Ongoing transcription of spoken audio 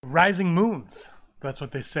Rising moons. That's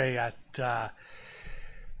what they say at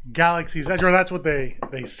Galaxy's Edge, or that's what they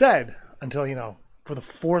said until, for the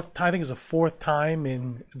fourth time, I think it's the fourth time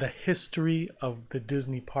in the history of the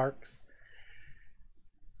Disney parks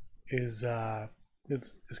is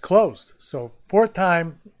closed. So fourth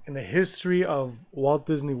time in the history of Walt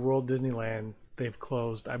Disney World, Disneyland, they've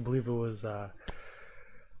closed. I believe it was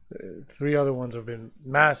three other ones have been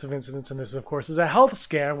massive incidents, and this, of course, is a health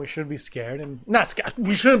scare, and we shouldn't be scared. And not scared.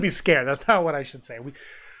 We shouldn't be scared. That's not what I should say.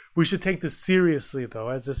 We should take this seriously, though,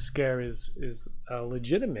 as this scare is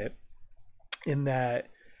legitimate, in that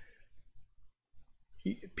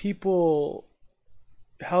people,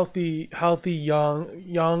 healthy,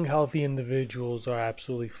 young, healthy individuals are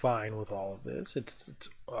absolutely fine with all of this. It's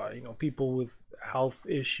people with health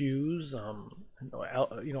issues,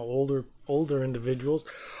 older individuals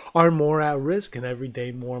are more at risk, and every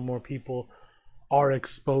day more and more people are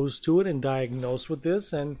exposed to it and diagnosed with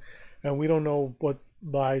this, and we don't know what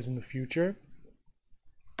lies in the future.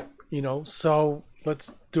 So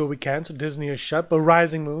let's do what we can. So Disney is shut, but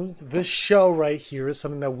Rising Moons, this show right here, is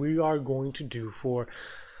something that we are going to do for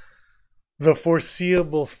the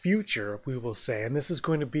foreseeable future, we will say. And this is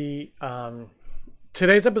going to be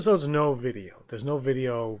today's episode's no video. There's no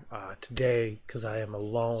video today because I am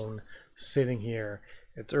alone sitting here.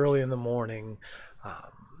 It's early in the morning.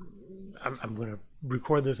 I'm going to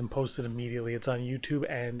record this and post it immediately. It's on YouTube,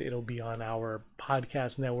 and it'll be on our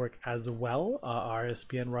podcast network as well,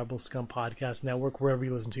 RSPN Rebel Scum Podcast Network. Wherever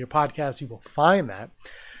you listen to your podcast, you will find that.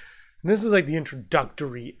 And this is like the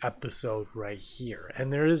introductory episode right here.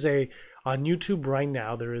 And there is on YouTube right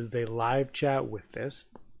now, there is a live chat with this.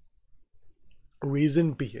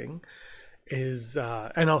 Reason being is,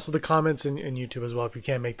 and also the comments in YouTube as well, if you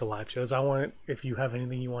can't make the live shows. If you have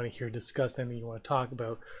anything you want to hear discussed, anything you want to talk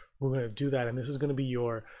about, we're going to do that. And this is going to be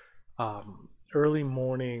your early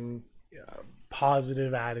morning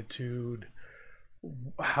positive attitude,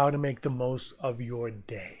 how to make the most of your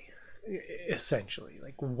day, essentially.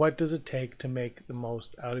 Like, what does it take to make the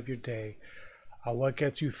most out of your day? What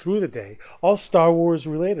gets you through the day? All Star Wars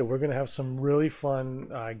related. We're going to have some really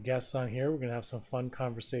fun guests on here. We're going to have some fun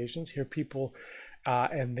conversations, hear people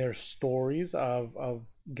and their stories of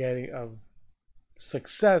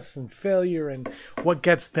success and failure, and what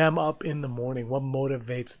gets them up in the morning, what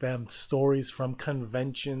motivates them, stories from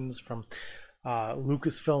conventions, from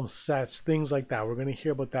Lucasfilm sets, things like that. We're going to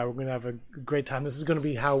hear about that. We're going to have a great time. This is going to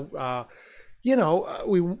be how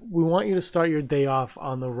we want you to start your day off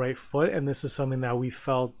on the right foot, and this is something that we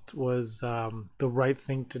felt was the right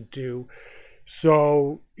thing to do.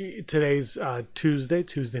 So today's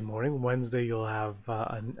Tuesday morning. Wednesday you'll have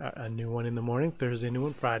a new one in the morning. Thursday new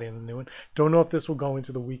one. Friday a new one. Don't know if this will go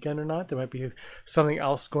into the weekend or not. There might be something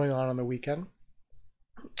else going on the weekend.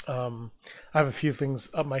 I have a few things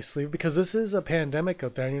up my sleeve because this is a pandemic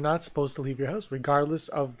out there, and you're not supposed to leave your house regardless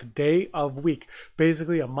of the day of week.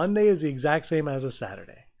 Basically, a Monday is the exact same as a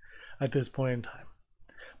Saturday at this point in time.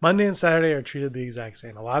 Monday and Saturday are treated the exact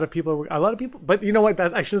same. A lot of people, but you know what?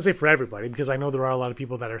 That I shouldn't say for everybody, because I know there are a lot of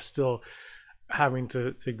people that are still having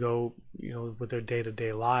to go, with their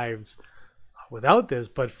day-to-day lives without this.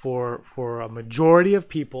 But for a majority of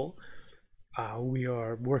people, we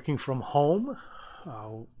are working from home.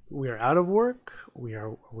 We are out of work.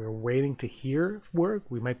 We're waiting to hear work.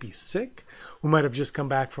 We might be sick. We might have just come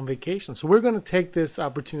back from vacation. So we're going to take this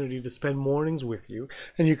opportunity to spend mornings with you,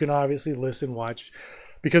 and you can obviously listen, watch,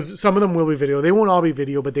 because some of them will be video. They won't all be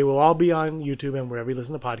video, but they will all be on YouTube and wherever you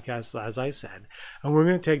listen to podcasts, as I said. And we're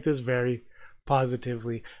going to take this very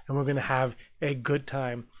positively, and we're going to have a good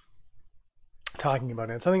time talking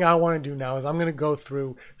about it. And something I want to do now is I'm going to go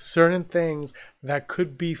through certain things that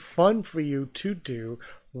could be fun for you to do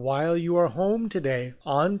while you are home today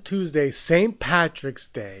on Tuesday, St. Patrick's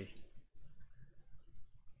Day.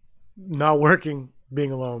 Not working,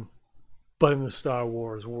 being alone, but in the Star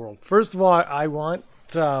Wars world. First of all, I want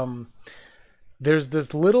there's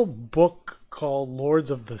this little book called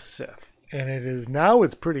Lords of the Sith, and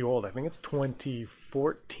it's pretty old. I think it's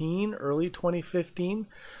 2014, early 2015.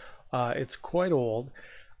 It's quite old.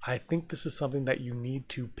 I think this is something that you need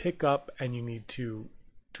to pick up and you need to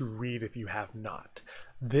read if you have not.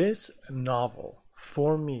 This novel,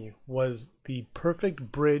 for me, was the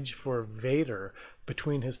perfect bridge for Vader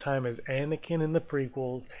between his time as Anakin in the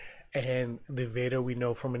prequels and the Vader we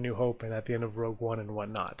know from A New Hope and at the end of Rogue One and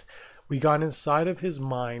whatnot. We got inside of his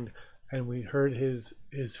mind and we heard his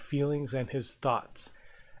feelings and his thoughts.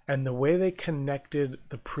 And the way they connected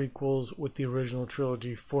the prequels with the original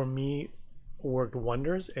trilogy, for me, worked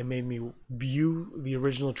wonders. It made me view the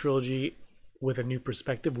original trilogy with a new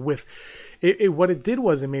perspective. What it did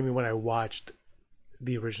was it made me, when I watched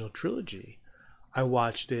the original trilogy, I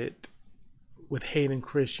watched it with Hayden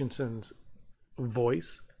Christensen's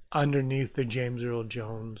voice underneath the James Earl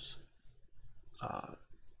Jones, uh,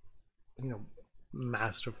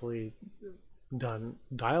 masterfully done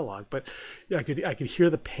dialogue. But yeah, I could hear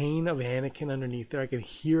the pain of Anakin underneath there. I could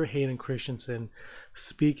hear Hayden Christensen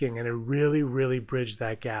speaking, and it really, really bridged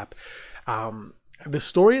that gap. The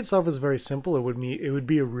story itself is very simple. It would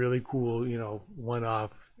be a really cool,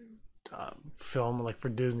 one-off film like for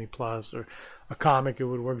Disney Plus, or a comic. It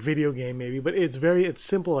would work, video game maybe, but it's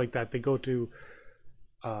simple like that. They go to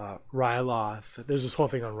Ryloth. There's this whole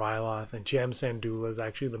thing on Ryloth, and Jem Sandula is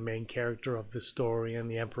actually the main character of the story,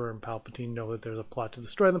 and the Emperor and Palpatine know that there's a plot to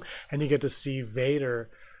destroy them, and you get to see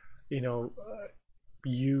Vader,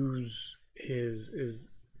 use his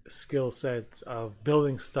skill sets of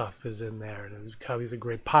building stuff is in there, and how he's a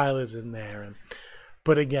great pilot is in there.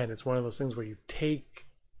 But again, it's one of those things where you take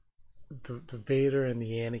the Vader and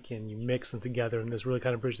the Anakin, you mix them together, and this really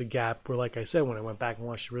kind of bridged the gap where, like I said, when I went back and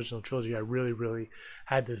watched the original trilogy, I really, really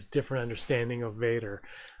had this different understanding of Vader.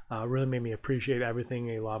 Really made me appreciate everything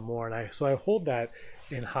a lot more, and I hold that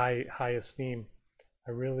in high esteem.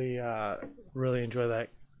 I really really enjoy that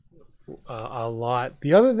a lot.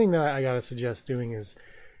 The other thing that I gotta suggest doing is,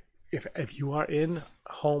 if you are in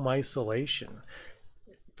home isolation,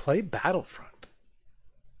 play Battlefront.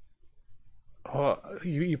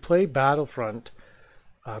 You play Battlefront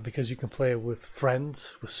because you can play it with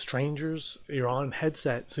friends, with strangers. You're on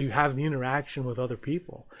headset, so you have the interaction with other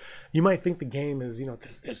people. You might think the game is,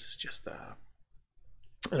 this is just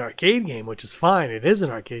an arcade game, which is fine. It is an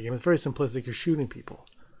arcade game. It's very simplistic. You're shooting people,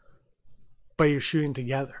 but you're shooting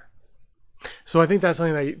together. So I think that's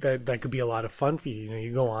something that could be a lot of fun for you.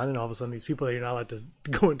 You go on, and all of a sudden these people that you're not allowed to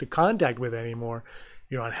go into contact with anymore,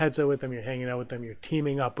 you're on headset with them, you're hanging out with them, you're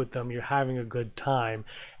teaming up with them, you're having a good time.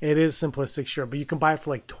 It is simplistic, sure, but you can buy it for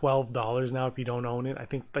like $12 now if you don't own it. I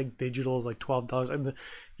think like digital is like $12. And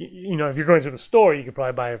if you're going to the store, you could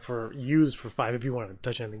probably buy it for used for $5 if you want to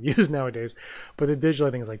touch anything used nowadays. But the digital,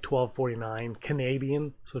 I think, is like $12.49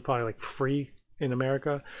 Canadian, so it's probably like free in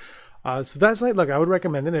America. So that's like, look, I would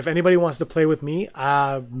recommend it. If anybody wants to play with me,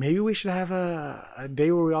 maybe we should have a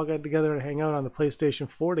day where we all get together and hang out on the PlayStation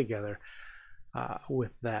 4 together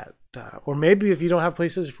with that. Or maybe if you don't have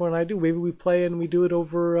PlayStation 4 and I do, maybe we play and we do it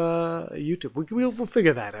over YouTube. We'll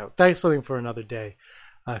figure that out. That's something for another day,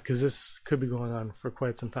 because this could be going on for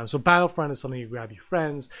quite some time. So Battlefront is something you grab your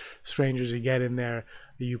friends, strangers, you get in there,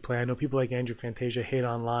 you play. I know people like Andrew Fantasia hate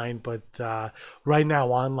online, but right now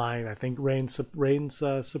online I think reigns supreme.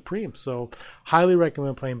 So highly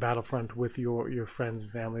recommend playing Battlefront with your friends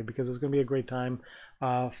and family, because it's going to be a great time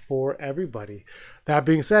for everybody. That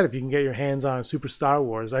being said, if you can get your hands on Super Star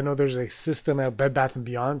Wars, I know there's a system at Bed Bath &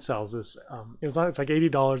 Beyond sells this. It's like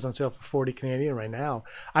 $80 on sale for 40 Canadian right now.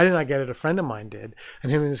 I did not get it. A friend of mine did,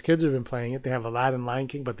 and him and his kids have been playing it. They have Aladdin, Lion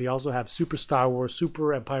King, but they also have Super Star Wars,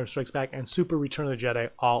 Super Empire Strikes Back, and Super Return of the Jedi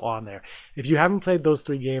all on there. If you haven't played those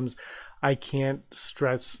 3 games, I can't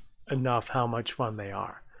stress enough how much fun they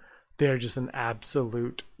are. They're just an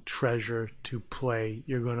absolute treasure to play.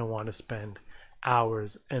 You're going to want to spend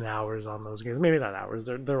hours and hours on those games. Maybe not hours,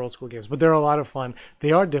 they're old school games, but they're a lot of fun.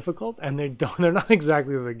 They are difficult, and they're not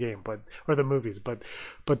exactly the game or the movies, but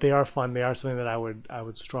they are fun. They are something that I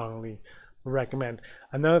would strongly recommend.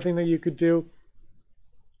 Another thing that you could do,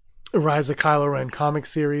 Rise of Kylo Ren comic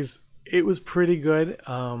series. It was pretty good.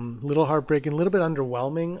 Little heartbreaking, a little bit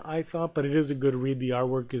underwhelming, I thought, but it is a good read. The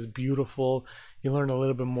artwork is beautiful. You learn a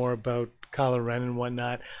little bit more about Kylo Ren and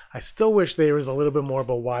whatnot. I still wish there was a little bit more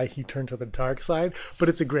about why he turned to the dark side, but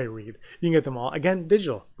it's a great read. You can get them all. Again,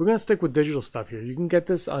 digital. We're going to stick with digital stuff here. You can get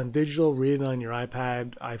this on digital, read it on your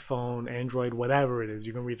iPad, iPhone, Android, whatever it is.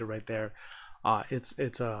 You can read it right there.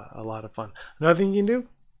 It's a lot of fun. Another thing you can do,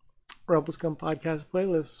 Rebel Scum podcast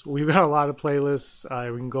playlists. We've got a lot of playlists.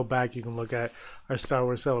 We can go back. You can look at our Star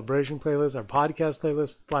Wars Celebration playlist, our podcast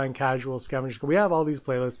playlist, Flying Casual, Scavenger. We have all these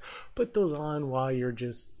playlists. Put those on while you're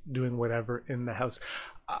just doing whatever in the house.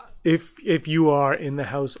 If you are in the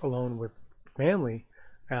house alone with family,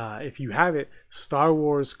 if you have it, Star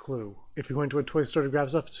Wars Clue. If you're going to a toy store to grab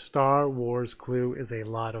stuff, Star Wars Clue is a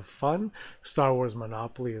lot of fun. Star Wars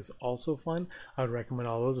Monopoly is also fun. I would recommend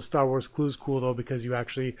all those. The Star Wars Clue is cool though, because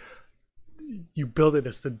you build it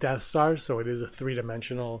as the Death Star, so it is a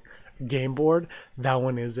 3-dimensional game board. That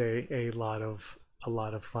one is a lot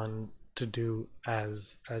of fun to do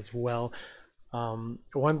as well.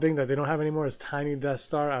 One thing that they don't have anymore is Tiny Death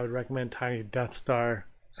Star. I would recommend Tiny Death Star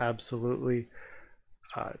absolutely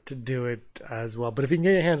to do it as well. But if you can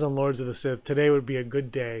get your hands on Lords of the Sith, today would be a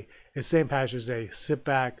good day. It's St. Patrick's Day. Sit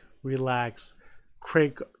back, relax,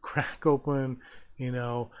 crack open you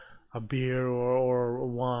know, a beer or a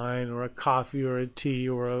wine or a coffee or a tea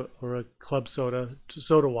or a club soda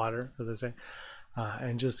water, as I say,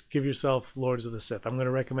 and just give yourself Lords of the Sith. I'm going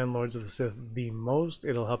to recommend Lords of the Sith the most.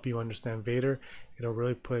 It'll help you understand Vader. It'll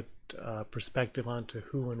really put perspective onto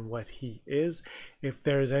who and what he is. If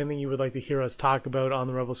there's anything you would like to hear us talk about on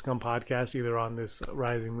the Rebel Scum podcast, either on this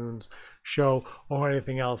Rising Moons show or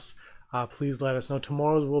anything else, please let us know.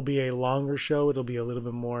 Tomorrow's will be a longer show. It'll be a little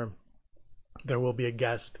bit more. There will be a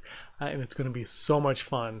guest, and it's going to be so much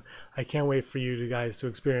fun. I can't wait for you guys to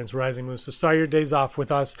experience Rising Moons. So start your days off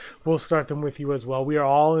with us. We'll start them with you as well. We are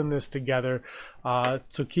all in this together.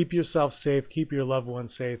 So keep yourself safe. Keep your loved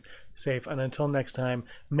ones safe. And until next time,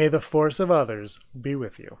 may the force of others be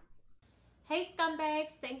with you. Hey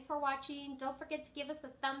scumbags, thanks for watching. Don't forget to give us a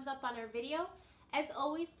thumbs up on our video. As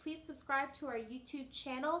always, please subscribe to our YouTube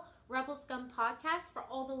channel, Rebel Scum Podcast, for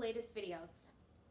all the latest videos.